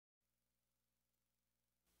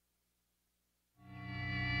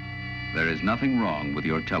There is nothing wrong with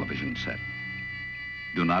your television set.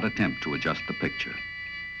 Do not attempt to adjust the picture.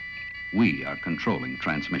 We are controlling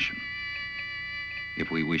transmission.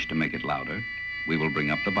 If we wish to make it louder, we will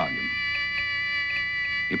bring up the volume.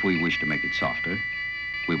 If we wish to make it softer,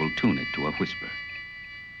 we will tune it to a whisper.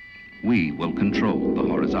 We will control the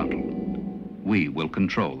horizontal. We will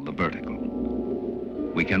control the vertical.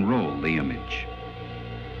 We can roll the image,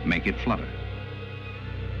 make it flutter.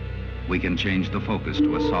 We can change the focus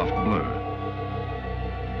to a soft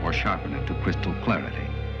blur, or sharpen it to crystal clarity.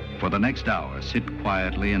 For the next hour, sit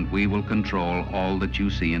quietly and we will control all that you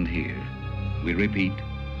see and hear. We repeat,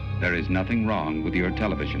 there is nothing wrong with your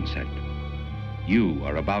television set. You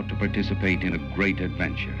are about to participate in a great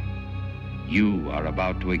adventure. You are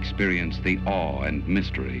about to experience the awe and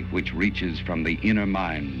mystery which reaches from the inner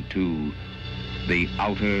mind to the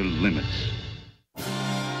outer limits.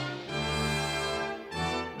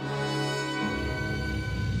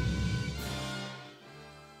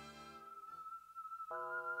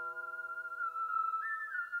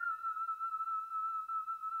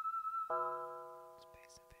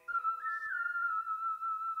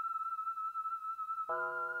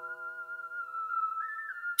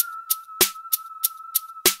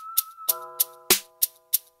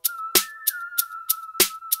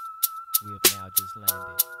 We have now just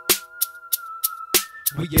landed.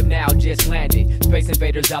 We have now just landed. Space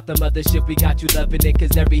Invaders out the mothership. We got you loving it,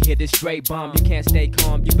 cause every hit is straight bomb. You can't stay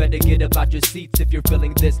calm, you better get up out your seats if you're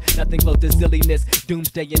feeling this. Nothing close to silliness.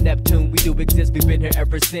 Doomsday and Neptune, we do exist, we've been here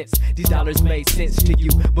ever since. These dollars made sense to you,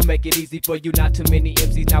 we'll make it easy for you. Not too many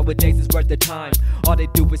MCs nowadays is worth the time. All they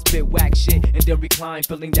do is spit whack shit and then recline,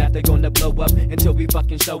 feeling that they're gonna blow up until we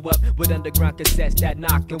fucking show up with underground cassettes that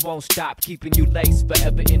knock and won't stop, keeping you laced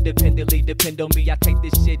forever independently. Depend on me, I take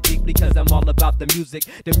this shit deeply, cause I'm all about the music.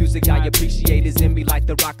 The music I appreciate is in me like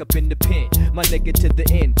the rock up in the pen. My nigga to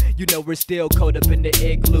the end, you know we're still caught up in the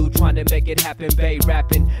igloo, trying to make it happen, babe.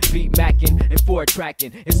 Rapping, beat macking, and forward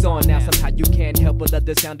tracking. It's on now, somehow you can't help but let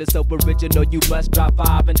the sound is so original. You must drop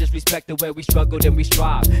 5 and just respect the way we struggled and we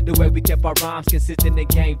strive. The way we kept our rhymes consistent and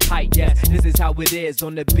game tight. Yes, this is how it is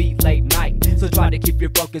on the beat late night. So try to keep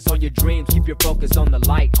your focus on your dreams, keep your focus on the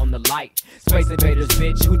light, on the light. Space Invaders,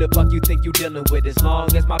 bitch, who the fuck you think you dealing with? As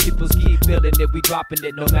long as my peoples keep feeling it, we dropping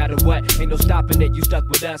it no matter what. Ain't no stopping it, you stuck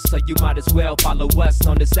with us, so you might as well follow us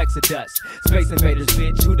on this exodus. Space Invaders,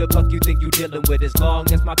 bitch, who the fuck you think you dealing with? As long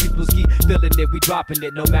as my peoples keep feeling it, we dropping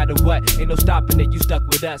it no matter what. Ain't no stopping it, you stuck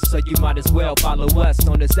with us, so you might as well follow us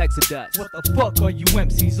on this exodus. What the fuck are you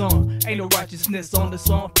MCs on? Ain't no righteousness on the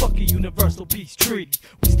song, fuck a universal peace treaty.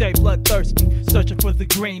 We stay bloodthirsty, searching for the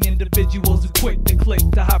green individuals who quick to click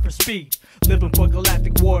to hyperspeed. Living for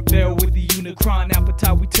galactic warfare with the Unicron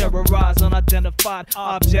appetite. We terrorize unidentified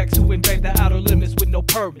objects who invade the outer limits with no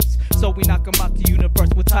permits. So we knock them out the universe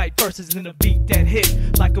with tight verses and a beat that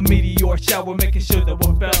hit like a meteor shower, making sure that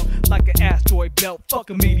we're felt like an asteroid belt. Fuck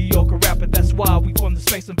a mediocre rapper, that's why we form the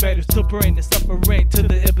Space Invaders, to bring the suffering to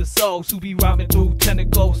the imbeciles who be rhyming through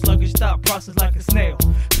tentacles, sluggish thought process like a snail.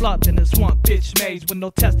 Flopped in a swamp, bitch maze with no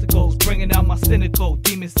testicles, bringing out my cynical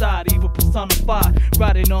demon side, evil personified,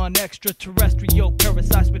 riding on extraterrestrial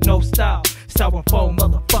parasites with no style. Styrofoam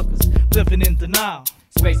motherfuckers living in denial.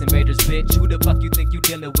 Space Invaders, bitch, who the fuck you think you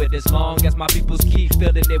dealing with? As long as my peoples keep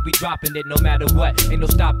feeling it, we dropping it no matter what. Ain't no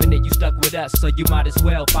stopping it, you stuck with us, so you might as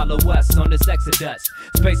well follow us on this exodus.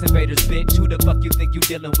 Space Invaders, bitch, who the fuck you think you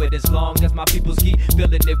dealing with? As long as my peoples keep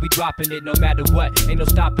feeling it, we dropping it no matter what. Ain't no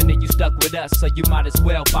stopping it, you stuck with us, so you might as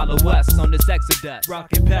well follow us on this exodus.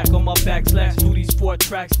 Rocket pack on my backslash, do these 4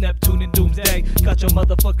 tracks, Neptune and Doomsday. Got your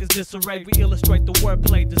motherfuckers disarray. We illustrate the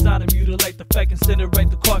wordplay, design to mutilate the fake,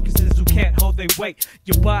 incinerate the carcasses who can't hold their weight.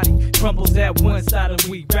 Your body crumbles at one side and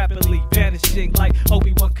we rapidly vanishing like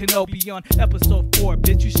Obi-Wan Kenobi on episode 4.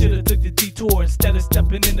 Bitch, you should've took the detour instead of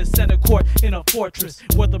stepping in the center court in a fortress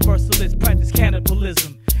where the merciless practice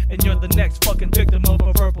cannibalism. And you're the next fucking victim of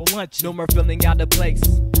a verbal lunch. No more feeling out of place.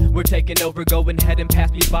 We're taking over, go ahead and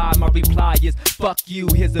pass me by. My reply is, fuck you,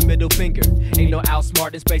 here's a middle finger. Ain't no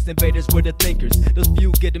outsmarting Space Invaders, we're the thinkers. Those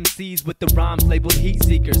few get them C's with the rhymes labeled heat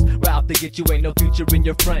seekers. We're out to get you, ain't no future in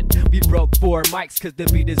your front. We broke 4 mics cause the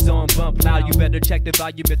beat is on bump loud. You better check the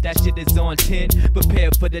volume if that shit is on 10. Prepare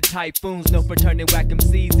for the typhoons, no for turning whack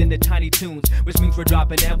MCs into tiny tunes. Which means we're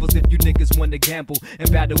dropping anvils if you niggas wanna gamble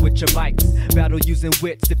and battle with your mics. Battle using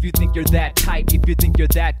wits if if you think you're that type, if you think you're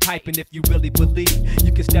that type, and if you really believe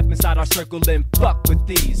you can step inside our circle and fuck with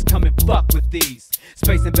these, come and fuck with these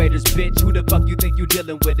Space Invaders, bitch. Who the fuck you think you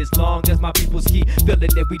dealing with? As long as my people's keep feeling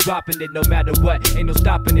it, we dropping it no matter what. Ain't no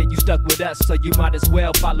stopping it, you stuck with us, so you might as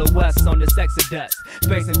well follow us on this exodus.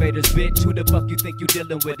 Space Invaders, bitch. Who the fuck you think you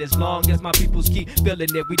dealing with? As long as my people's keep feeling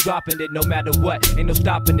it, we dropping it no matter what. Ain't no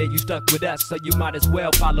stopping it, you stuck with us, so you might as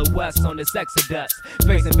well follow us on this exodus.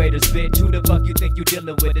 Space Invaders, bitch. Who the fuck you think you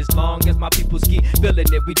dealing with? As long as my people's keep feeling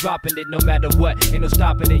it, we dropping it no matter what. Ain't no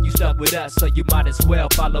stopping it, you stuck with us, so you might as well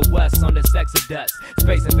follow us on this exodus.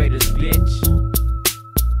 Space Invaders, bitch.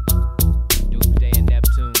 Doomsday and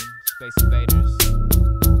Neptune, Space Invaders.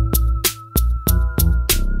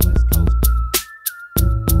 West coasting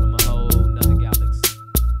from a whole nother galaxy.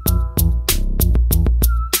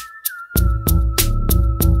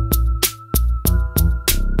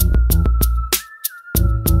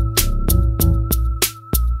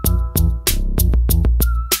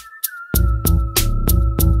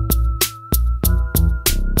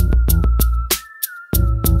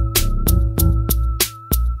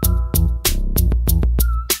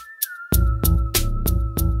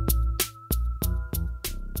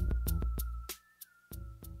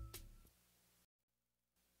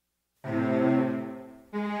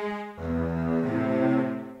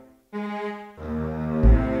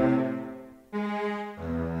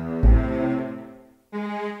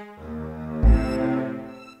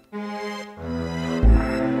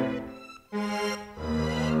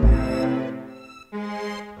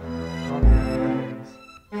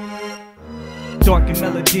 Dark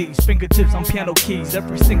melodies, fingertips on piano keys.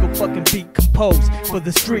 Every single fucking beat composed for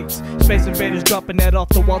the streets. Space Invaders dropping that off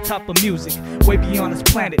the wall top of music. Way beyond this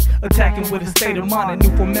planet, attacking with a state of mind. A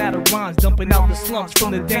new format of rhymes, dumping out the slumps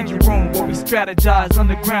from the danger room where we strategize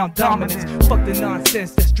underground dominance. Fuck the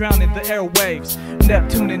nonsense that's drowning the airwaves.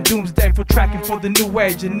 Neptune and Doomsday for tracking for the new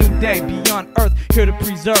age. A new day beyond Earth, here to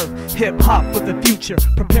preserve hip-hop for the future.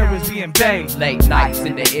 Prepare as we invade. Late nights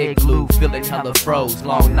in the igloo, feeling hella froze.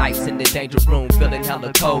 Long nights in the danger room, feeling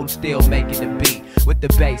hella cold. Still making the beat with the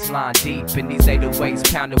bass line deep. And these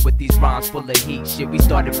 808s pounding with these rhymes full of heat. Shit, we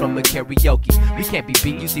started from a karaoke. We can't be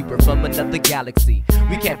beat, you see we're from another galaxy.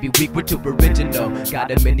 We can't be weak, we're too original.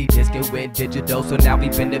 Got a mini disc and went digital, so now we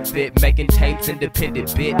benefit making tapes independent,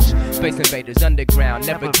 bitch. Space Invaders underground,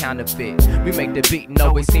 never counterfeit. We make the beat and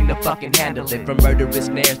always seem to fucking handle it. From murderous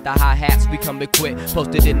snares to hi-hats, we come equipped.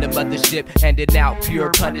 Posted in the mothership, handing out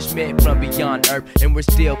pure punishment from beyond Earth. And we're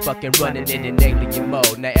still fucking running it in alien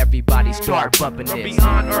mode. Now everybody start bumping this. From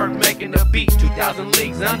beyond Earth, making the beat, 2,000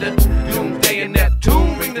 leagues under. Doomsday and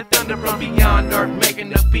Neptune, bring the thunder from beyond Earth, making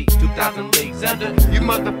the beat, 2,000 leagues under. You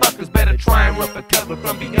motherfuckers better try and run for cover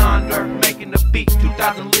from beyond Earth, making the beat,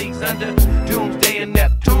 2,000 leagues under. Doomsday and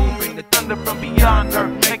Neptune, bring the thunder from beyond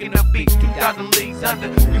Earth, making the beat, 2,000 leagues under.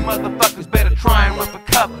 You motherfuckers better try and run for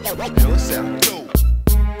cover. Yo sound dope.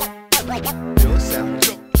 Yo sound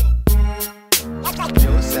dope. Yo sound dope.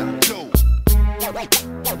 Yo sound dope.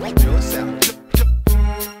 Yo sound dope.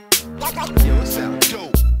 Yo sound dope.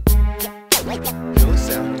 Yo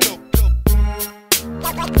sound dope.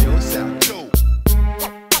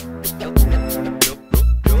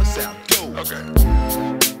 Yo sound dope. Okay.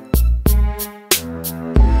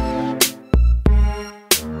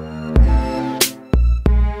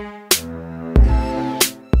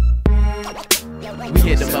 We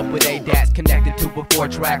hit them up with ADATs connected to a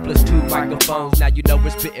 4-track plus 2 microphones. Now you know we're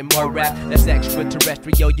spitting more rap. That's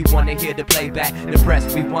extraterrestrial, you wanna hear the playback. Then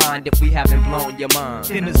press rewind if we haven't blown your mind.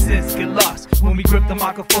 Innocence get lost when we grip the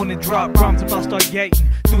microphone and drop rhymes about stargating.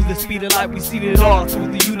 Through the speed of light we see it all through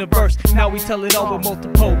the universe. Now we tell it all with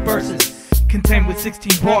multiple verses contained with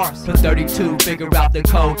 16 bars. For 32, figure out the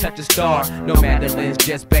code, touch a star. No mandolins,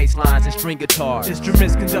 just bass lines and string guitars.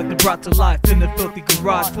 Instruments conducted, brought to life in the filthy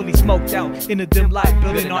garage. Fully smoked out in the dim light,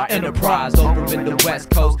 building our enterprise. Over in the West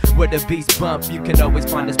Coast, where the beats bump, you can always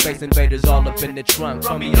find the Space Invaders all up in the trunk.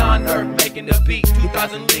 From beyond Earth, making the beat,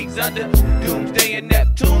 2,000 leagues under. Doomsday and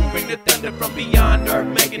Neptune, bring the thunder from beyond Earth,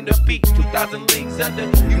 making the beat, 2,000 leagues under.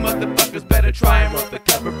 You motherfuckers better try and run for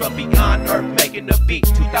cover from beyond Earth, making the beat,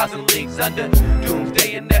 2,000 leagues under.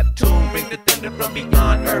 Doomsday and Neptune, bring the thunder from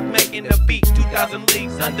beyond Earth, making the beat, 2,000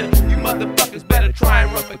 leagues under. You motherfuckers better try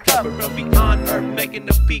and run for cover from beyond Earth, making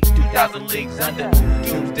the beat, 2,000 leagues under.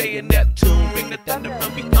 Doomsday and Neptune, bring the thunder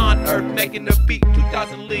from beyond Earth, making the beat,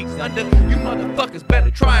 2,000 leagues under. You motherfuckers better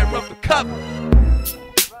try and run for cover. You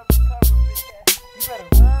better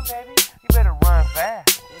run, baby. You better run fast.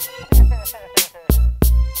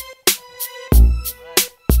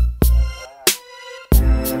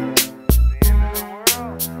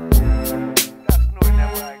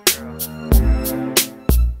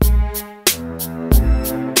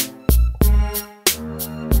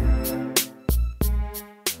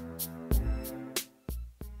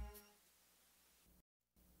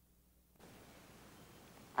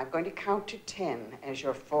 I'm going to count to 10 as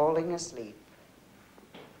you're falling asleep.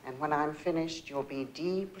 And when I'm finished, you'll be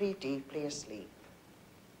deeply, deeply asleep.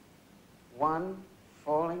 1,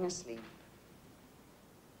 falling asleep.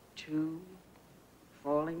 2,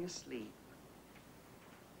 falling asleep.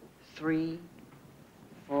 3,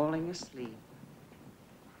 falling asleep.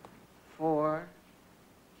 4,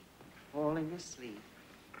 falling asleep.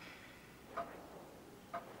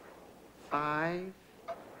 5,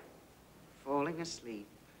 falling asleep.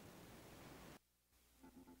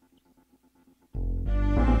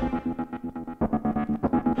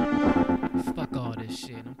 Fuck all this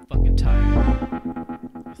shit. I'm fucking tired.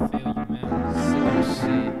 I feel you, man. Sick of this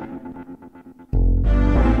shit.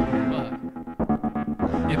 Fuck.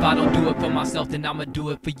 If I don't do it for myself, then I'ma do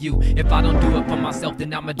it for you. If I don't do it for myself,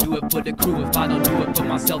 then I'ma do it for the crew. If I don't do it for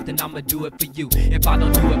myself, then I'ma do it for you. If I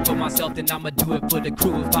don't do it for myself, then I'ma do it for the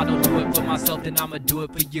crew. If I don't do it for myself, then I'ma do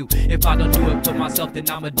it for you. If I don't do it for myself, then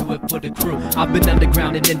I'ma do it for the crew. I've been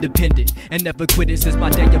underground and independent and never quit it since my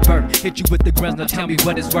day of birth. Hit you with the grunts, now tell me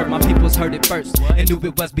what it's worth. My people's heard it first and knew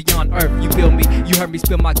it was beyond earth. You feel me? You heard me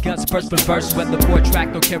spill my guts verse for verse. Whether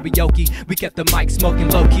 4-track or karaoke, we kept the mic smoking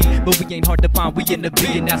low key. But we ain't hard to find, we in the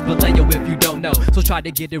beat, and that's Vallejo if you don't know. So try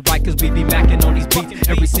to get it right, cause we be macking on these beats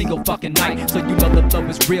every single fucking night. So you know the flow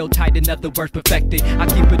is real tight, in other words perfected. I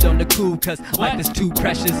keep it on the cool, cause life is too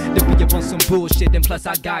precious to be up on some bullshit, and plus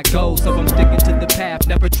I got goals. So I'm sticking to the path,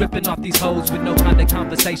 never tripping off these hoes with no kind of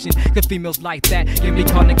conversation. Cause females like that, get me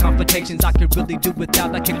caught in confrontations I could really do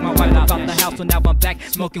without. I kicked my wife out the house, so now I'm back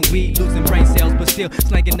smoking weed, losing brain cells, but still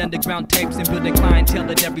slanging underground tapes and building clientele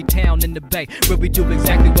in every town in the Bay, where we do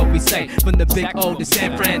exactly what we say. From the Big O to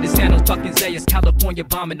San Fran to San Jose, fucking Zayas, California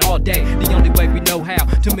bombing all day. The only way we know how.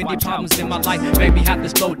 Too many problems in my life, made me have to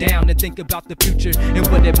slow down and think about the future and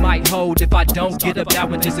what it might hold if I don't get up now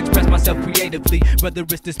and just express myself creatively. Whether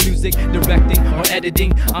it's this music, directing, or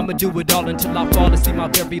editing, I'ma do it all until I fall and see my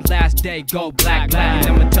very last day go black. And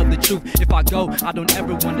I'ma tell the truth, if I go, I don't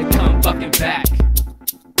ever wanna come fucking back.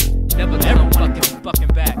 Never come fucking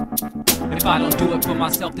back. If I don't do it for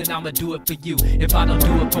myself, then I'ma do it for you. If I don't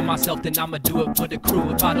do it for myself, then I'ma do it for the crew.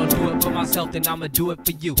 If I don't do it for myself, then I'ma do it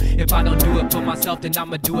for you. If I don't do it for myself, then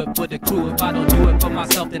I'ma do it for the crew. If I don't do it for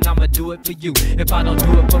myself, then I'ma do it for you. If I don't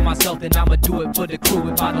do it for myself, then I'ma do it for the crew.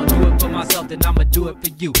 If I don't do it for myself, then I'ma do it for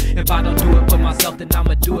you. If I don't do it for myself, then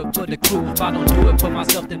I'ma do it for the crew. If I don't do it for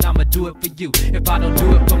myself, then I'ma do it for you. If I don't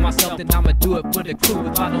do it for myself, then I'ma do it for the crew.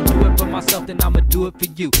 If I don't do it for myself, then I'ma do it for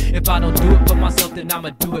you. If I don't do it for myself, then I'ma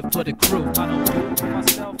do it for the crew. If I don't do it for myself, for the crew. For the crew.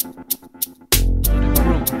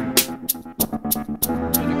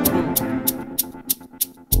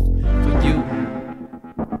 For you.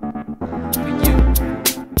 For you.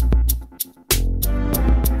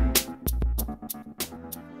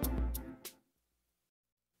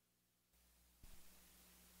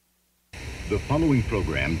 The following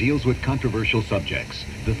program deals with controversial subjects.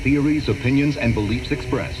 The theories, opinions, and beliefs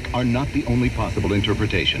expressed are not the only possible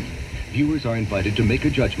interpretation. Viewers are invited to make a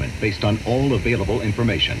judgment based on all available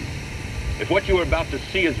information. If what you are about to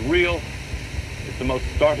see is real, it's the most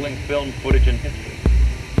startling film footage in history.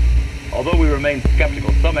 Although we remain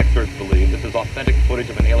skeptical, some experts believe this is authentic footage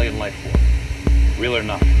of an alien life form. Real or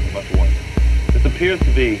not, we must warn you. This appears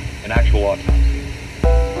to be an actual autopsy.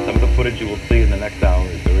 Some of the footage you will see in the next hour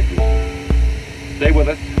is very gruesome. Stay with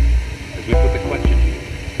us as we put the question to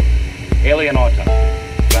you. Alien autopsy.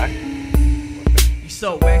 Fact?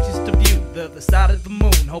 So anxious to view the other side of the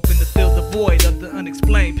moon, hoping to fill the void of the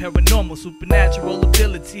unexplained, paranormal, supernatural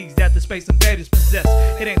abilities that the space invaders possess.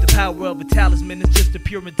 It ain't the power of a talisman, it's just the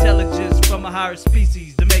pure intelligence from a higher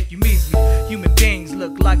species to make you measly. Human beings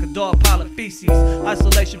look like a dog pile of feces.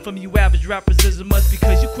 Isolation from you average rappers is a must,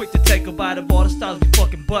 because you're quick to take a bite of all the styles we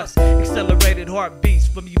fucking bust. Accelerated heartbeats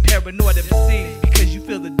from you paranoid MCs, because you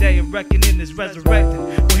feel the day of reckoning is resurrected.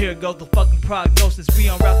 Well, here goes the fucking prognosis. We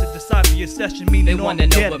en route to decipher your session, meaning they wanna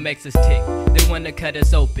know what makes us tick. They wanna cut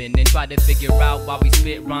us open and try to figure out why we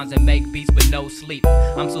spit rhymes and make beats with no sleep.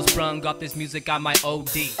 I'm so sprung off this music I might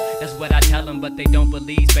OD. That's what I tell them, but they don't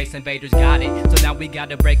believe. Space Invaders got it, so now we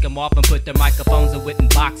gotta break them off and put their microphones in wooden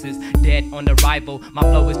boxes. Dead on arrival, my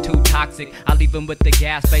flow is too toxic. I leave them with the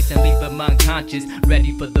gas face and leave them unconscious,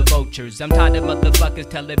 ready for the vultures. I'm tired of motherfuckers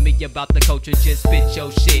telling me about the culture. Just spit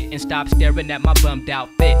your shit and stop staring at my bummed out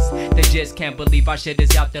fits. They just can't believe our shit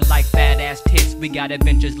is out there like fat ass tits. We got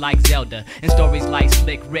adventures like Zelda and stories like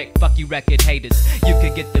Slick Rick. Fuck you record haters, you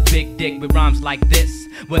could get the big dick with rhymes like this.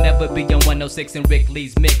 We'll never be on 106 and Rick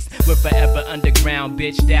Lee's mix. We're forever underground,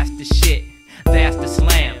 bitch, that's the shit. That's the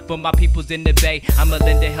slam. For my peoples in the Bay, I'ma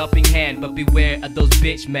lend a helping hand, but beware of those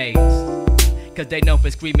bitch maids, cause they know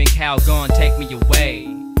for screaming cow, gone take me away.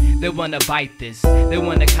 They wanna bite this, they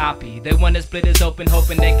wanna copy, they wanna split us open,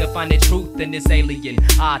 hoping they can find the truth in this alien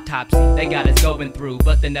autopsy they got us going through,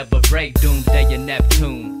 but they never break doomsday and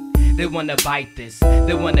Neptune. They wanna bite this,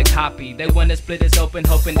 they wanna copy, they wanna split us open,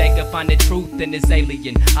 hoping they can find the truth in this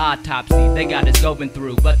alien autopsy they got us going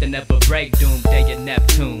through, but they never break doomsday and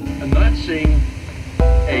Neptune. I'm not seeing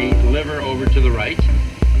a liver over to the right.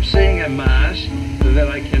 I'm seeing a mass that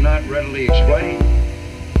I cannot readily explain,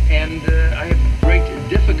 and I have great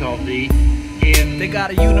difficulty in... They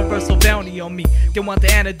got a universal bounty on me. They want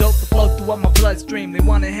the antidote to flow through all my bloodstream. They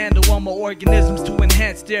want to handle all my organisms to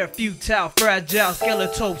enhance their futile, fragile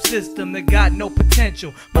skeletal system that got no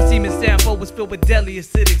potential. My semen sample was filled with deadly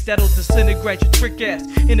acidics that'll disintegrate your trick ass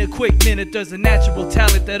in a quick minute. There's a natural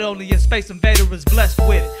talent that only a Space Invader is blessed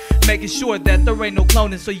with, making sure that there ain't no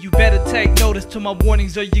cloning. So you better take notice to my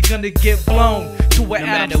warnings, or you're gonna get blown to an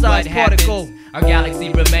atom-sized particle. Our galaxy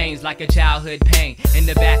remains like a childhood pain in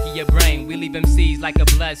the back of your brain. We leave MCs like a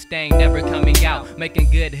blood stain, never coming out, making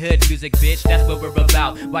good hood music, bitch, that's what we're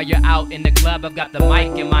about. While you're out in the club, I've got the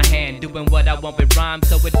mic in my hand, doing what I want with rhymes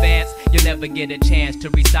so advanced, you'll never get a chance to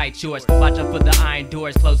recite yours. Watch out for the iron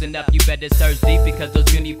doors closing up, you better search deep, because those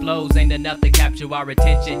puny flows ain't enough to capture our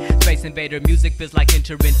attention. Space Invader music feels like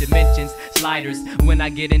entering dimensions, sliders. When I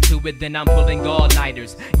get into it, then I'm pulling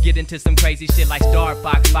all-nighters, get into some crazy shit like Star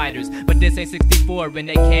Fox Fighters. But this ain't 64 and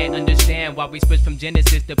they can't understand why we switched from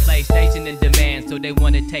Genesis to PlayStation in demand. So they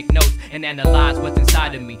wanna take notes and analyze what's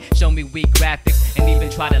inside of me, show me weak graphics and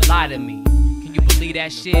even try to lie to me. Can you believe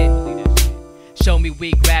that shit? Show me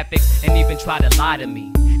weak graphics and even try to lie to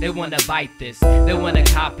me. They wanna bite this, they wanna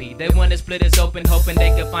copy, they wanna split us open, hoping they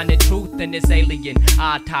can find the truth in this alien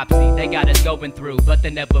autopsy they got us going through, but they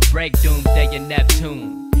never break doomsday and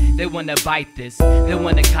Neptune. They wanna bite this, they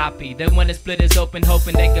wanna copy, they wanna split us open,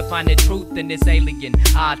 hoping they can find the truth in this alien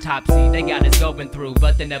autopsy they got us going through,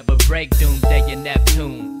 but they never break doomsday and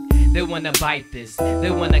Neptune. They wanna bite this,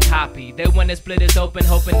 they wanna copy, they wanna split us open,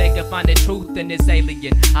 hoping they can find the truth in this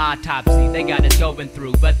alien autopsy they got us going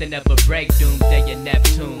through, but they never break doomsday and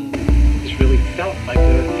Neptune. This really felt like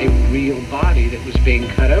a real body that was being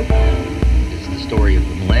cut open. It's the story of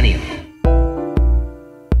the millennium.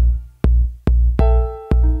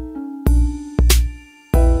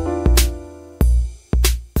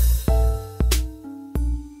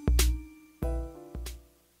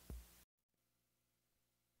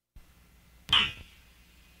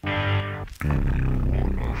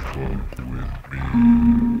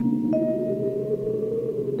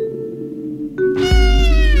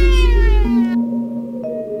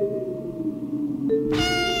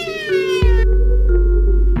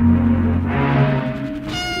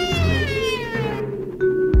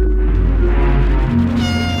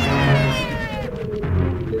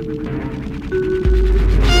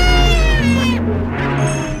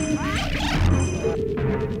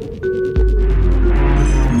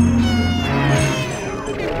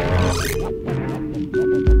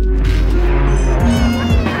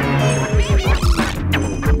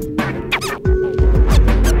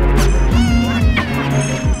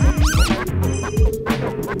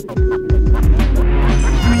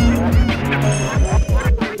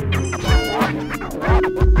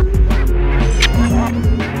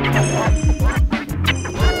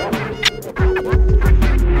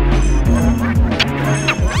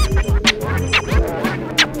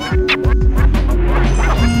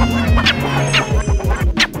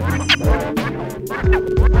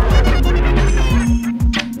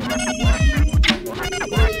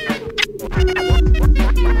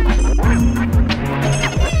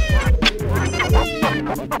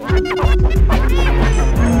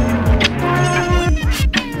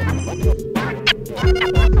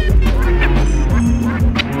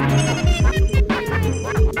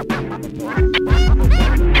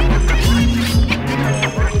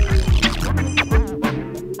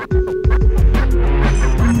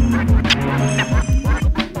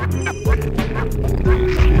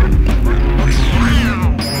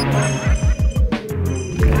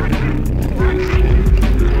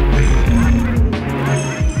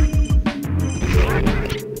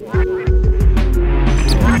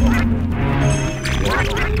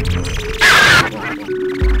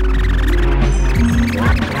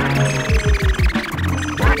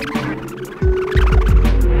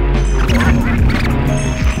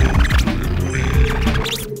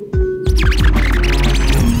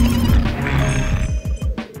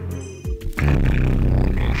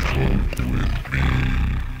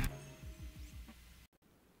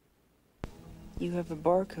 You have a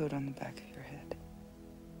barcode on the back of your head.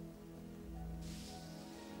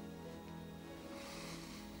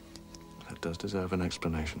 That does deserve an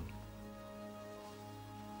explanation.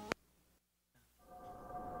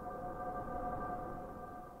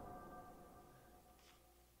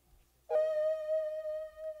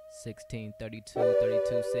 1632,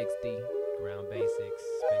 3260, ground basics,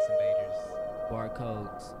 Space Invaders,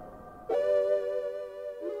 barcodes.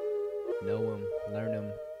 Know them, learn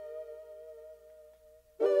them,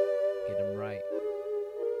 get them right.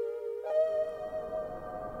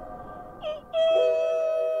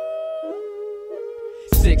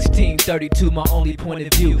 1632, my only point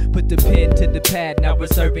of view. Put the pen to the pad, now we're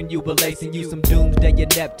serving you, we're lacing you some doomsday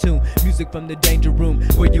and Neptune. Music from the danger room,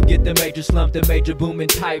 where you get the major slump, the major boom and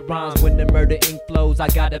tight rhymes. When the murder ink flows, I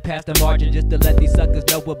gotta pass the margin just to let these suckers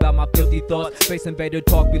know about my filthy thoughts. Space Invader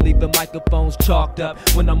talk, we leaving microphones chalked up.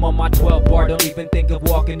 When I'm on my 12 bar, don't even think of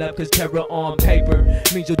walking up, cause terror on paper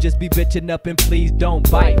means you'll just be bitching up and please don't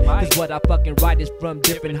bite. Cause what I fucking write is from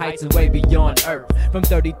different heights and way beyond earth. From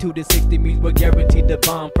 32 to 60 means we're guaranteed to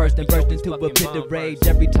bomb first and burst into a pit of rage.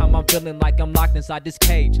 Every time I'm feeling like I'm locked inside this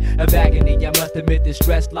cage of agony, I must admit this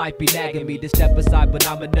stress life be nagging me to step aside, but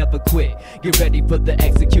I'ma never quit. Get ready for the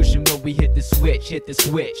execution when we hit the switch,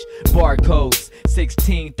 Barcodes,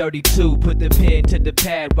 1632, put the pen to the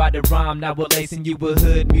pad, write a rhyme, now we're lacing you with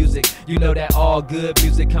hood music. You know that all good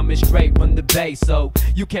music coming straight from the base, so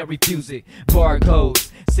you can't refuse it.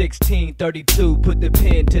 Barcodes, 1632, put the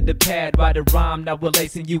pen to the pad, write a rhyme, now we're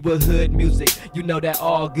lacing you with hood music. You know that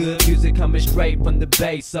all good music coming straight from the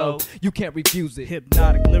base, so you can't refuse it.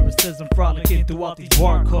 Hypnotic lyricism frolicking throughout these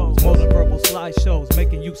barcodes, more than verbal slideshows,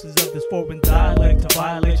 making uses of this foreign dialect to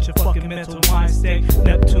violate your fucking mental mind state.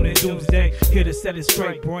 Neptune and doomsday, here to set it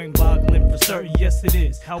straight, brain boggling for certain, yes it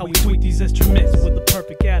is. How we tweak these instruments with the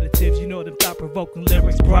perfect additives, you know them thought-provoking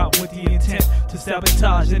lyrics brought with the intent to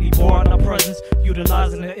sabotage any bar in our presence,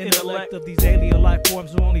 utilizing the intellect of these alien life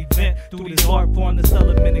forms who only vent through this art form, this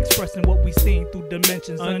element expressing what we seen through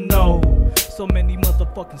dimensions unknown. So many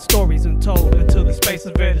motherfucking stories untold until the Space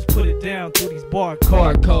Invaders put it down through these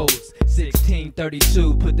barcodes.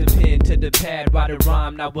 1632, put the pen to the pad, write a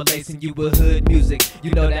rhyme, now we're lacing you with hood music.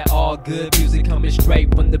 You know that all good music coming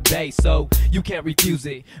straight from the base, so you can't refuse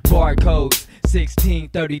it. Barcodes,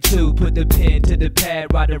 1632, put the pen to the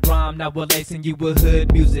pad, write a rhyme, now we're lacing you with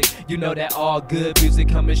hood music. You know that all good music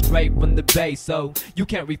coming straight from the base, so you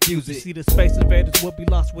can't refuse it. You see, the Space Invaders would be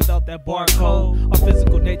lost without that barcode. Our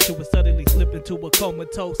physical nature would suddenly slip into a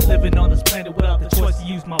comatose, living on this planet without the choice to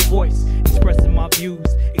use my voice, expressing my views,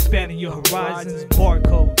 expanding your horizons.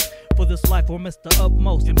 Barcodes, for this life form it's the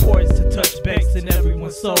utmost importance to touch base in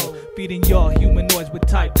everyone's soul, feeding y'all humanoids with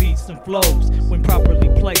tight beats and flows when properly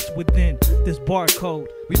placed within this barcode.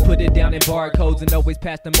 We put it down in barcodes and always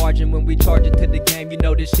pass the margin when we charge it to the game. You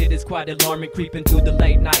know this shit is quite alarming, creeping through the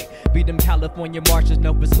late night. Beat them California marshals,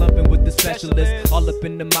 no for slumping with the specialists. All up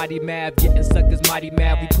in the mighty mad, getting suckers mighty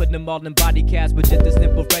mad. We putting them all in body casts with just a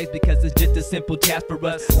simple phrase because it's just a simple task for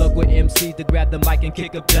us. Local MCs to grab the mic and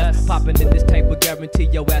kick up dust. Popping in this tape will guarantee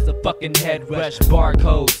your ass a fucking head rush.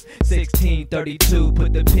 Barcodes, 1632,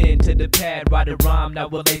 put the pen to the pad, write a rhyme, now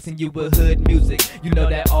we're lacing you with hood music. You know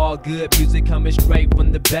that all good music coming straight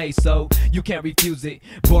from the base, so you can't refuse it.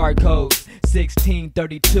 Barcodes,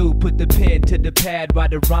 1632, put the pen to the pad,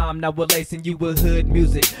 write a rhyme, now we're lacing you with hood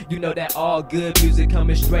music. You know that all good music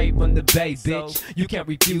coming straight from the base, bitch, you can't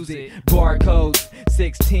refuse it. Barcodes,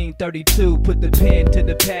 1632, put the pen to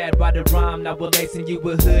the pad, write a rhyme, now we're lacing you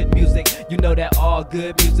with hood music. You know that all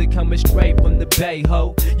good music coming straight from the bay,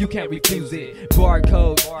 ho, you can't refuse it.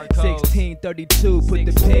 Barcodes, 1632, put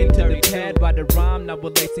the pen to the pad, write a rhyme, now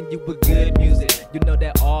we're lacing you with good music. You know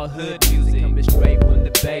that all hood music coming straight from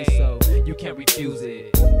the bay, so you can't refuse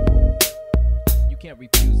it. You can't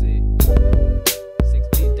refuse it.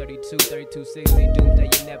 1632, 3260, Doomsday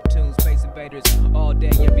and Neptune, Space Invaders, all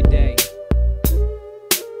day, every day.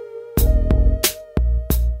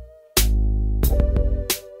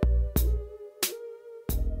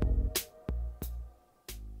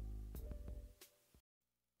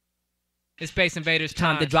 It's Space Invaders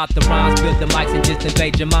time to drop the rhymes, build the mics and just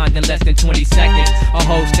invade your mind in less than 20 seconds. A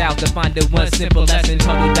whole style to find the one simple lesson,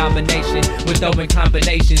 total domination with throwing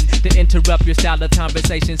combinations to interrupt your style of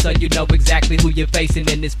conversation so you know exactly who you're facing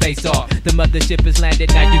in this face off. The mothership is landed,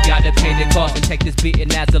 now you gotta pay the cost and take this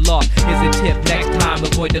beating as a loss. Here's a tip, next time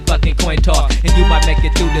avoid the fucking coin talk and you might make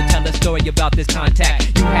it through to tell a story about this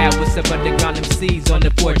contact you had with some underground MCs on the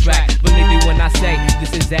 4-track. Believe me when I say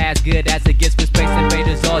this is as good as it gets with Space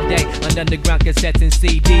Invaders all day. Underground cassettes and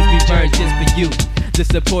CDs we burned just for you.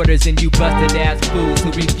 the supporters, and you busted ass fools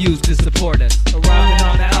who refuse to support us. Arriving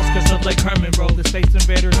on the outskirts of Lake Herman Road, the Space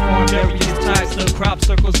Invaders form various types of crop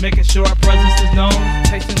circles, making sure our presence is known.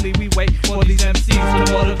 Patiently we wait for these MCs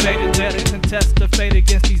to motivate and dare to contest the fate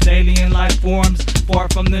against these alien life forms. Far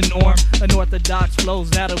from the norm, unorthodox flows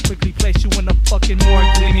that'll quickly place you in a fucking morgue.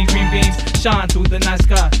 Gleaming green beams shine through the night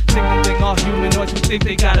sky, signaling all humanoids who think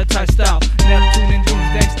they got a tight style. Neptune and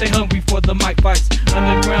Doomsday stay hungry for the mic bites.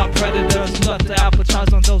 Underground predators love to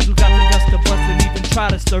appetize on those who got the guts to bust and even try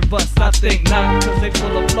to serve us. I think not, because they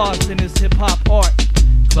full of flaws in this hip-hop art.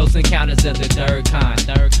 Close encounters of the third kind.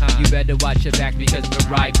 You better watch your back because we're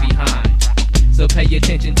right behind. So pay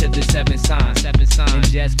attention to the seven signs. And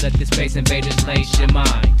just let the Space Invaders lace your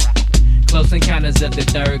mind. Close encounters of the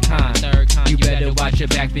third kind. You better watch your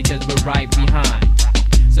back because we're right behind.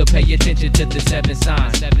 So pay attention to the seven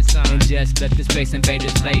signs. And just let the Space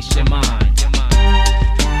Invaders lace your mind.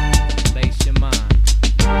 Lace your mind.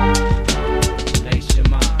 Lace your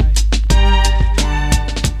mind.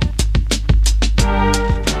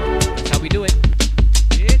 That's how we do it.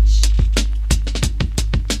 Bitch.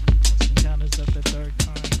 Close encounters of the third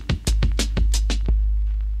kind.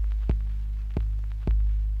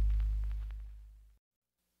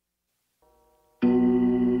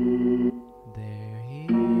 They're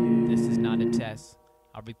here. This is not a test.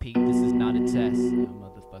 I repeat, this is not a test. You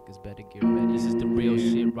motherfuckers better get ready. This is the real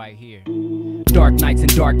shit right here. Dark nights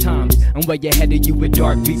and dark times. I'm way ahead of you with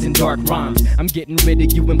dark beats and dark rhymes. I'm getting rid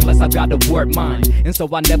of you and plus I've got a warped mind. And so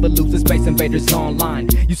I never lose the Space Invaders online.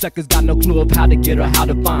 You suckers got no clue of how to get or how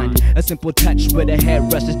to find. A simple touch with a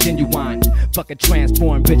head rush is genuine. Fuck a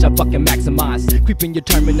transform, bitch, I fucking maximize. Creeping your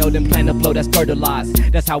terminal, then plan a flow that's fertilized.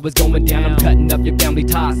 That's how it's going down, I'm cutting up your family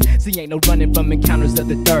ties. See, ain't no running from encounters of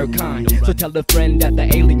the third kind. So tell a friend that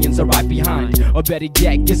the aliens are right behind. Or better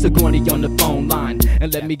yet, get Sigourney on the phone line.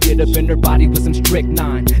 And let me get up in her body with some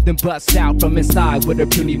strychnine. Then bust out from inside with her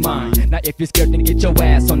puny mind. Now if you're scared, then get your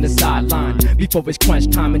ass on the sideline. Before it's crunch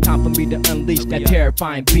time and time for me to unleash that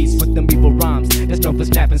terrifying beast with them evil rhymes that's known for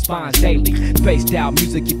snapping spines daily. Spaced out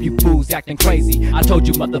music keep you fools acting crazy. I told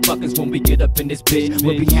you motherfuckers when we get up in this bitch,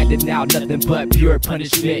 we'll be handing out nothing but pure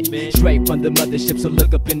punishment. Straight from the mothership, so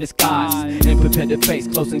look up in the skies and prepare to face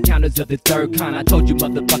close encounters of the third kind. I told you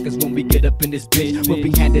motherfuckers when we get up in this bitch, we'll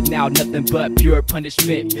be handing out nothing but pure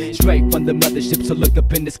punishment. Straight from the mothership, so look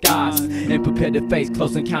up in the skies and prepare to face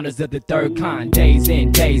close encounters of the third kind. Days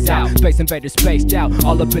in, days out, Space Invaders spaced out,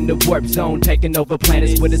 all up in the warp zone, taking over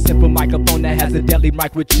planets with a simple microphone that has a deadly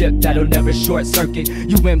microchip that'll never short circuit.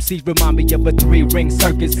 You MCs remind me of a three-ring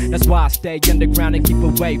circus. That's why I stay underground and keep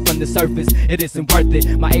away from the surface. It isn't worth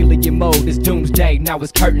it. My alien mode is doomsday, now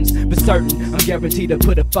it's curtains. But certain, I'm guaranteed to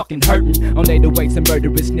put a fucking hurtin' on 808s and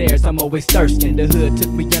murderous snares. I'm always thirsting. The hood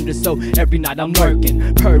took me under, so every night I'm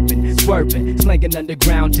lurking, purring, swerving, slinging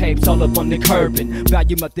underground tapes all up on the curbing.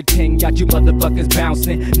 Volume up the king, got you motherfuckers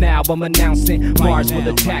bouncing. Now I'm announcing Mars will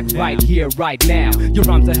attack right here, right now. Your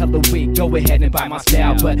rhymes are hella weak, go ahead and buy my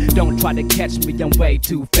style, but don't try to catch me, I'm way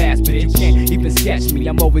too fast. But you can't even sketch me,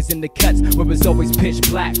 I'm always in the cuts where it's always pitch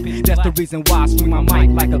black. That's the reason why I swing my mic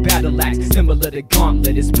like a battle axe, similar to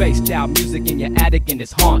Gauntlet. It's spaced out music in your attic and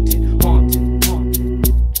it's haunted, haunted, haunted.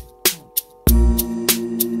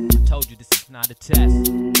 I told you this is not a test.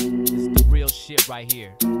 This is the real shit right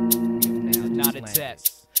here. This is not a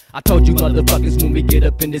test. I told you motherfuckers when we get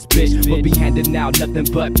up in this bitch, we'll be handing out nothing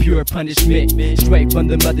but pure punishment. Straight from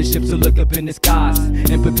the mothership, so look up in the skies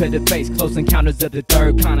and prepare to face close encounters of the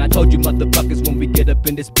third kind. I told you motherfuckers when we get up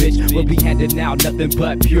in this bitch, we'll be handing out nothing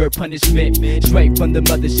but pure punishment. Straight from the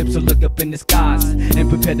mothership, so look up in the skies and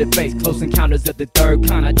prepare to face close encounters of the third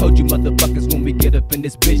kind. I told you motherfuckers when we get up in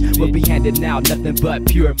this bitch, we'll be handing out nothing but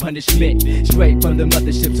pure punishment. Straight from the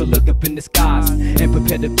mothership, so look up in the skies and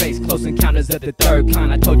prepare to face close encounters of the third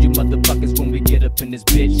kind. I told you motherfuckers when we get up in this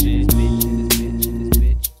bitch.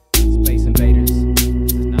 Space Invaders,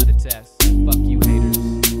 this is not a test. Fuck you haters.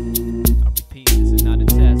 I repeat, this is not a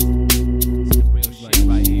test. This is the real shit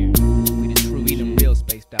right here. We the true, we the real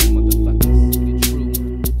spaced out motherfuckers. We the true.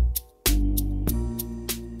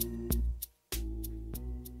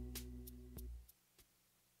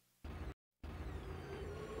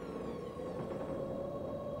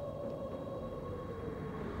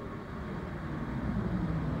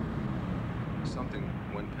 Something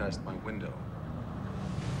went past my window.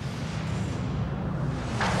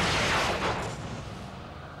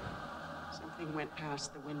 Something went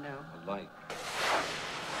past the window. A light.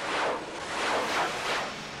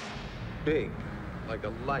 Big, like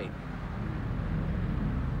a light.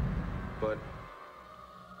 But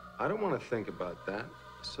I don't want to think about that,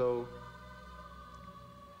 so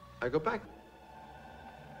I go back.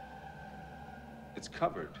 It's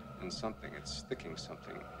covered in something. It's sticking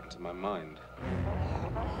something into my mind.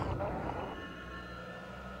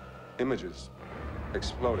 Images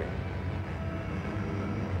exploding.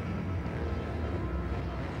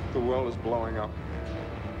 The world is blowing up.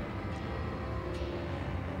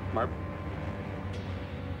 My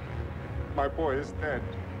boy is dead.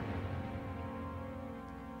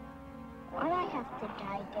 Why'd I have to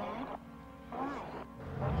die, Dad? Why?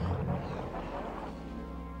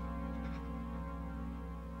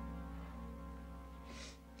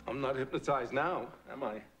 I'm not hypnotized now, am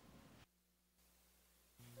I?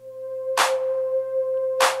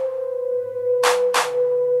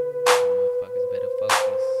 Motherfuckers better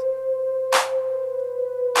focus.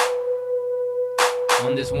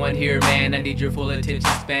 On this one here, man, I need your full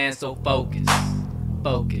attention span, so focus.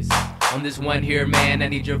 Focus. On this one here, man, I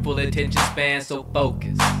need your full attention span, so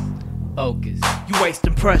focus. Focus. You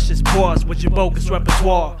wasting precious bars with your bogus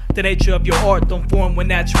repertoire. The nature of your art don't form when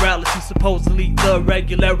naturality. Supposedly the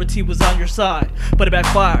regularity was on your side, but it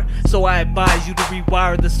backfired. So I advise you to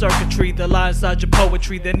rewire the circuitry that lie inside your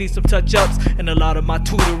poetry that needs some touch-ups and a lot of my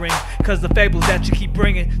tutoring. Cause the fables that you keep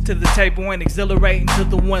bringing to the table ain't exhilarating to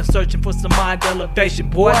the one searching for some mind elevation.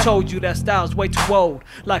 Boy, I told you that style's way too old.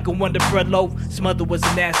 Like a Wonder Bread loaf, smother was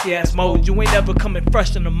a nasty ass mode. You ain't ever coming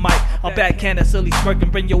fresh on the mic. I'll backhand that silly smirk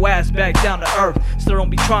and bring your ass back down to earth. So don't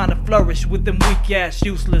be trying to flourish with them weak ass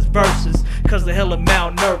useless verses, cause the hell are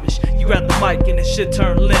malnourished. You grab the mic and this shit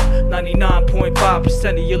turn limp.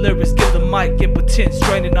 99.5% of your lyrics give the mic impotent,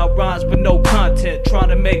 straining out rhymes with no content, trying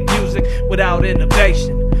to make music without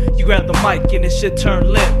innovation. You grab the mic and this shit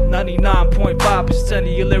turn limp. 99.5% of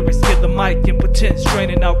your lyrics give the mic impotent,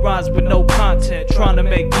 straining out rhymes with no content, trying to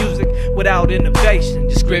make music without innovation.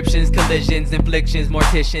 Descriptions, collisions, inflictions,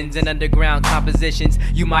 morticians, and underground compositions.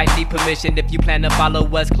 You might need permission if you plan to follow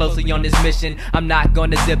us closely on this mission. I'm not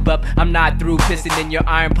gonna zip up, I'm not through pissing in your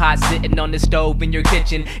iron pot, sitting on the stove in your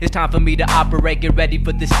kitchen. It's time for me to operate, get ready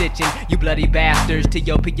for the stitching. You bloody bastards,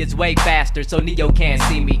 TOP is way faster, so Neo can't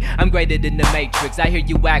see me. I'm greater than the Matrix. I hear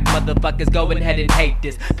you whack motherfuckers, go ahead and hate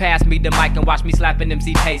this. Pass me the mic and watch me slapping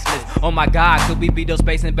MC tasteless. Oh my god, could we be those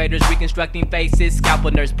space invaders reconstructing faces?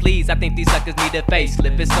 Scalpel nurse, please, I think these suckers need a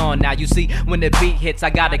facelift. It's on now, you see, when the beat hits, I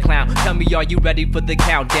got a clown. Tell me, are you ready for the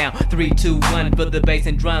countdown? 3, 2, 1 for the bass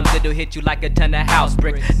and drums, it'll hit you like a ton of house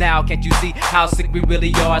bricks. Now, can't you see how sick we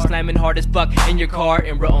really are? Slamming hard as fuck in your car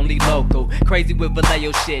and we're only local. Crazy with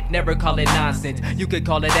Vallejo shit, never call it nonsense. You could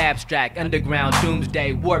call it abstract, underground,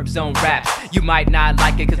 doomsday, warp zone raps. You might not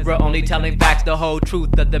like it cause we're only telling facts, the whole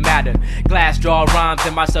truth of the matter. Glass jaw rhymes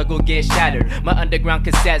and my circle gets shattered. My underground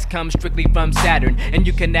cassettes come strictly from Saturn. And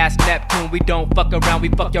you can ask Neptune, we don't fuck around, we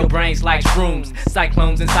fuck your brains like shrooms,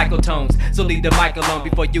 cyclones and cyclotones. So leave the mic alone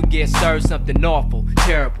before you get served something awful,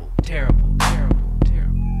 terrible, terrible, terrible,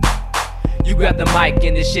 terrible. You grab the mic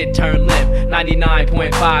and this shit turn limp.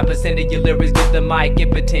 99.5% of your lyrics give the mic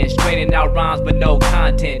impotent, straining out rhymes with no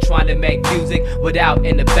content, trying to make music without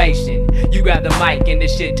innovation. You grab the mic and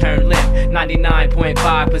this shit turn limp.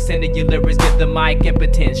 99.5% of your lyrics give the mic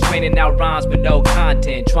impotent, straining out rhymes with no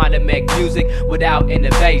content, trying to make music without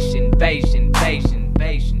innovation. Invasion, invasion,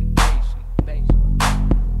 invasion, invasion, invasion.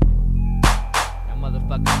 Now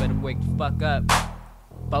motherfuckers better wake the fuck up.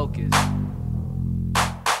 Focus.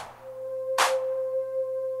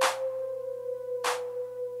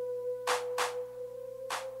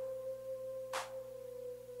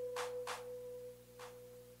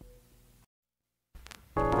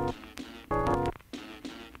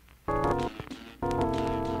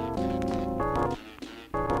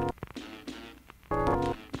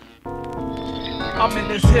 I'm in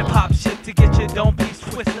this hip-hop shit to get your dome piece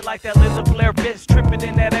twisted like that Linda Blair bitch tripping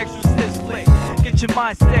in that exorcist flick. Get your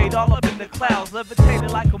mind stayed all up in the clouds, levitating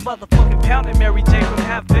like a motherfucking pounding Mary Jane from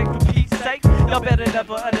half baked for Pete's sake. Y'all better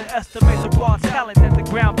never underestimate the raw talent that the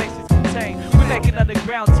ground bases contain. We make an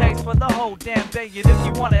underground taste for the whole damn thing. And if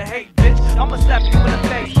you wanna hate, bitch, I'ma slap you in the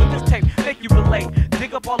face with this tape, make you relate.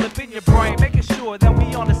 Dig up all up in your brain, making sure that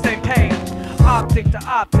we on the same page. Optic to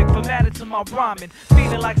optic, formatted to my rhyming,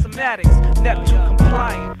 feeling like some addicts, Neptune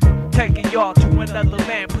Compliant. Taking y'all to another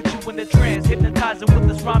land, put you in the trance, hypnotizing with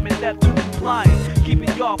this rhyming Neptune Compliant.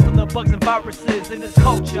 Keeping y'all from the bugs and viruses in this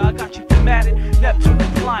culture, I got you formatted, Neptune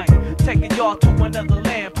Compliant. Taking y'all to another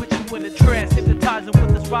land, put you in the trance, hypnotizing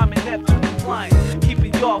with this rhyming Neptune Compliant.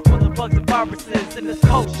 Keeping y'all from the bugs and viruses in this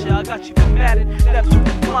culture, I got you formatted, Neptune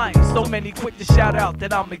Compliant. So many quick to shout out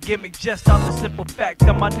that I'm a gimmick, just on the simple fact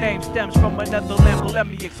that my name stems from another land. But let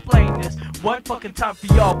me explain this one fucking time for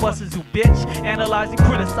y'all busters who bitch, analyze and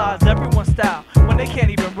criticize everyone's style when they can't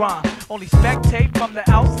even rhyme. only spectate from the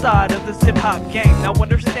outside of this hip-hop game. Now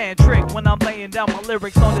understand trick when I'm laying down my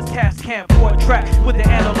lyrics on this cast cam for a track with the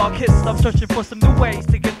analog hits. I'm searching for some new ways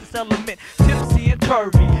to get this element tipsy and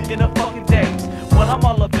turvy in a fucking daze. What I'm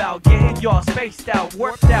all about, getting y'all spaced out,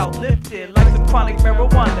 worked out, lifted like some chronic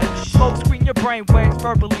marijuana. Smoke screen your brainwaves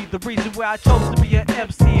verbally. The reason why I chose to be an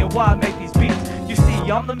MC and why I make these beats. You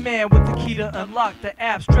see, I'm the man with the key to unlock the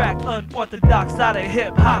abstract, unorthodox side of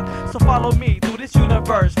hip-hop. So follow me through this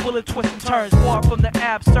universe full of twists and turns, far from the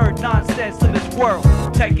absurd nonsense of this world.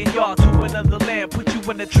 Taking y'all to another land, put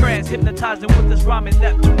you in a trance, hypnotizing with this rhyming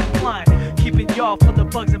Neptune Compliant. Keeping y'all from the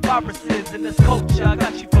bugs and viruses in this culture. I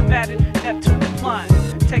got you formatted, Neptune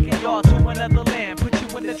Compliant. Taking y'all to another land, put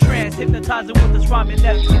you in a trance, hypnotizing with this rhyming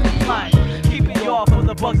Neptune Compliant. Keeping y'all from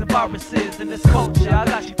the bugs and viruses in this culture. I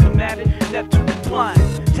got you formatted, Neptune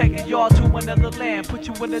Compliant. Taking y'all to another land, put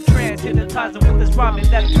you in a trance, hypnotizing with this rhyming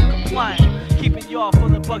Neptune Compliant. Keeping y'all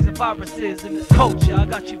from the bugs and viruses in this culture. I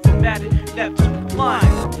got you formatted, Neptune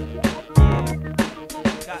Compliant.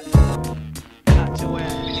 Yeah, got your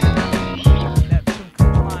ass. Neptune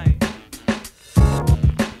Compliant.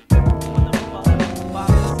 When the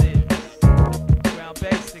viruses, ground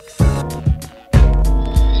basics,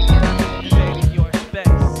 invading your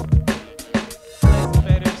space. Space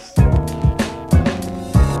invaders.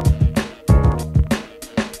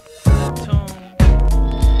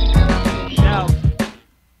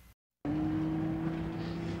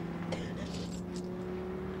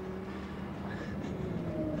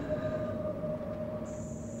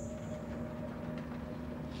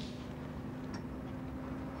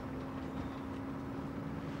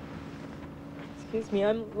 Excuse me,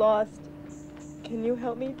 I'm lost. Can you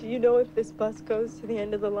help me? Do you know if this bus goes to the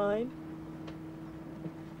end of the line?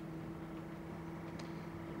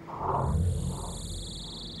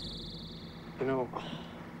 You know,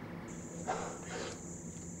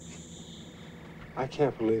 I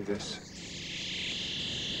can't believe this.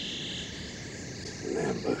 An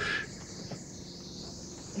ambush.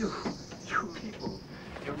 You people,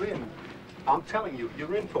 you're in. I'm telling you,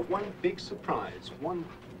 you're in for one big surprise. One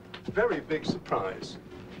very big surprise.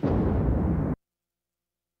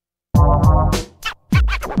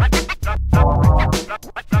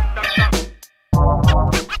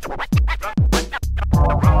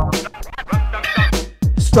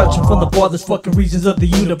 Stretching from the farthest fucking regions of the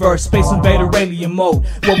universe, Space Invader alien mode,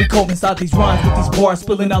 where we cope inside these rhymes with these bars,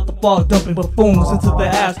 spilling out the fog, dumping buffoons into the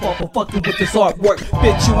asphalt for fucking with this artwork.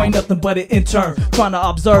 Bitch, you ain't nothing but an intern, trying to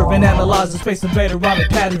observe and analyze the Space Invader rhyming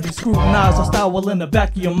pattern and scrutinize our style while in the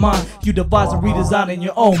back of your mind. You devise and redesigning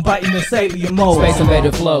your own, biting this alien mode. Space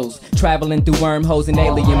Invader flows, traveling through wormholes in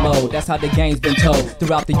alien mode. That's how the game's been told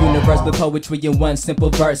throughout the universe with poetry in one simple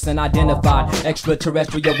verse. An identified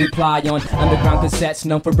extraterrestrial reply on underground cassettes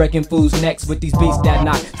known for breaking fools' necks with these beats that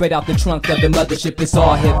knock straight out the trunk of the mothership. It's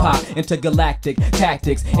all hip-hop, intergalactic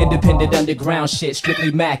tactics, independent underground shit,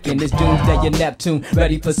 strictly macking. It's Doomsday and Neptune,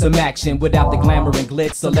 ready for some action without the glamour and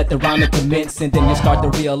glitz. So let the rhyming commence, and then you start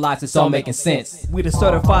to realize it's all making sense. We the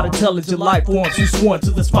certified intelligent life forms who sworn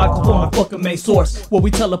to this microphone and fucking main source, where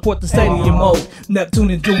we teleport the stadium mode.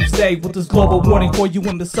 Neptune and Doomsday with this global warning for you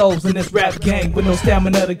and the souls in this rap game, with no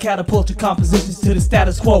stamina to catapult your compositions to the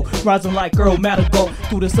status quo, rising like Earl Matador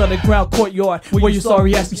through this underground courtyard where you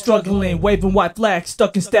sorry ass be struggling, waving white flags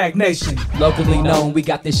stuck in stagnation. Locally known, we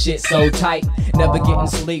got this shit so tight, never getting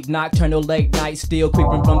sleep, nocturnal late nights, still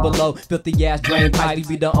creeping from below, filthy ass drain pipes.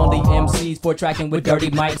 We be the only MCs for tracking with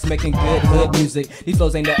dirty mics, making good hood music. These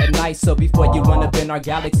flows ain't nothing nice, so before you run up in our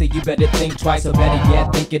galaxy, you better think twice, or better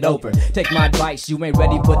yet, think it over. Take my advice, you ain't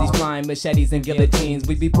ready for these flying machetes and guillotines.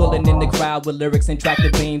 We be pulling in the crowd with lyrics and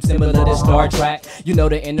tractor beams, similar to Star Trek. You know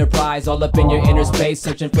the Enterprise, all up in your inner space,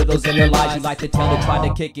 searching for those inner lies you like to tell to try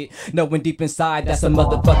to kick it, knowing deep inside that's a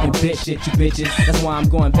motherfucking bitch shit, you bitches. That's why I'm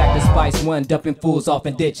going back to Spice One, dumping fools off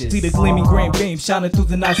in ditches. See the gleaming green beam shining through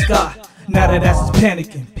the night sky, now that ass is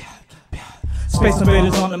panicking. Space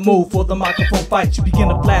Invaders on the move for the microphone fight. You begin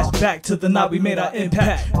to flashback to the night we made our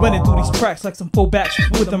impact, running through these tracks like some fullbacks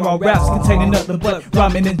with them raw raps containing nothing but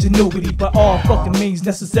rhyming ingenuity, but all fucking means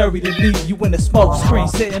necessary to leave you in the smoke screen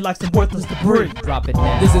sitting like some worthless debris. Drop it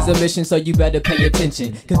now. This is a mission, so you better pay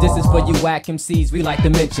attention, cause this is for you whack MCs we like to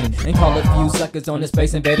mention, and call a few suckers on the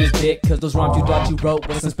Space Invaders dick, cause those rhymes you thought you wrote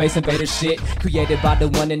was some Space Invaders shit, created by the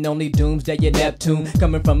one and only Doomsday and Neptune,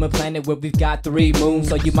 coming from a planet where we've got 3 moons.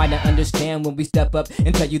 So you might not understand when we step up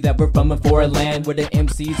and tell you that we're from a foreign land where the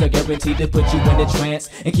MCs are guaranteed to put you in a trance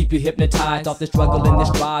and keep you hypnotized off the struggle and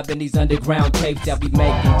this drive and these underground tapes that we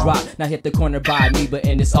make and drop. Now hit the corner by me, but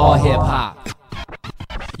and it's all hip hop.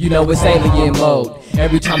 You know it's alien mode,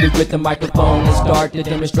 Every time we grip the microphone and start to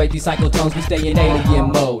demonstrate these cyclotones, we stay in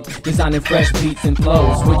alien mode, designing fresh beats and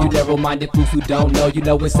flows. For you narrow-minded fools who don't know, you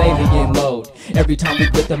know it's alien mode. Every time we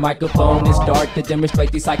grip the microphone and start to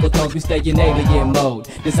demonstrate these cyclotones, we stay in alien mode,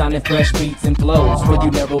 designing fresh beats and flows. For you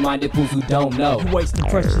narrow-minded fools who don't know, you wasting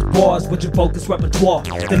precious bars with your focused repertoire.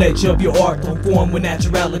 The nature of your art don't form with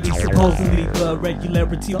naturality. Supposedly the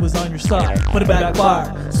regularity was on your side, but it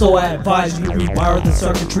backfired. So I advise you to rewire the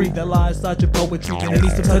circuitry that lies inside your poetry. And it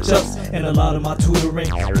needs some touch-ups and a lot of my tutoring,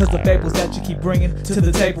 cause the fables that you keep bringing to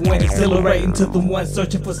the table ain't exhilarating to the one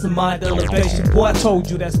searching for some mind elevation. Boy, I told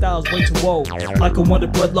you that style's way too old, like a Wonder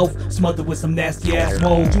Bread loaf smothered with some nasty ass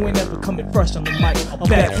mold. You ain't ever coming fresh on the mic. I'll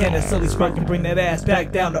backhand that silly smirk and bring that ass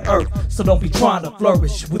back down to earth. So don't be trying to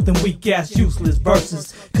flourish with them weak ass useless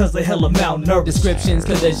verses, cause they hella malnourished. Descriptions,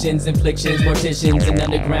 collisions, inflictions, morticians, and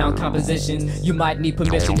underground compositions. You might need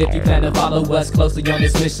permission if you plan to follow us closely on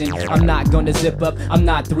this mission. I'm not gonna zip up, I'm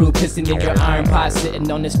not through pissing in your iron pot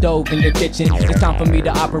sitting on the stove in your kitchen. It's time for me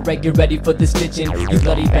to operate, get ready for the stitching. You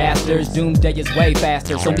bloody bastards, doomsday is way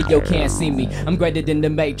faster, so Neo can't see me. I'm greater than the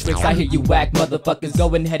Matrix, I hear you whack motherfuckers,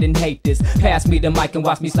 go ahead and hate this. Pass me the mic and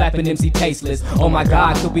watch me slapping MC tasteless. Oh my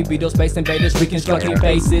god, could we be those space invaders reconstructing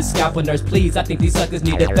faces? Scalpel nurse, please, I think these suckers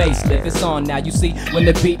need a facelift. It's on now, you see, when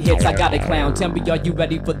the beat hits, I got a clown. Tell me, are you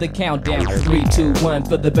ready for the countdown? 3, 2, 1,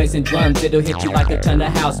 for the bass and drums, it'll hit you like a ton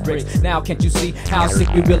of house bricks. Now can't you see how sick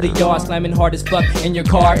we really are? Slamming hard as fuck in your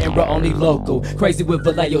car and we're only local. Crazy with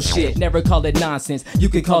Vallejo shit, never call it nonsense, you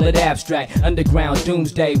could call it abstract. Underground,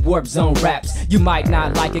 doomsday, warp zone raps. You might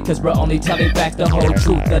not like it cause we're only telling facts, the whole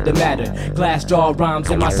truth of the matter. Glass jaw rhymes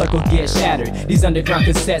in my circle get shattered. These underground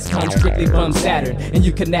cassettes come strictly from Saturn, and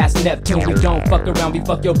you can ask Neptune. We don't fuck around, we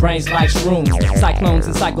fuck your brains like shrooms, cyclones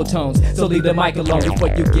and cyclotones. So leave the mic alone before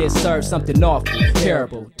you get served something awful.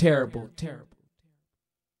 Terrible, terrible, terrible.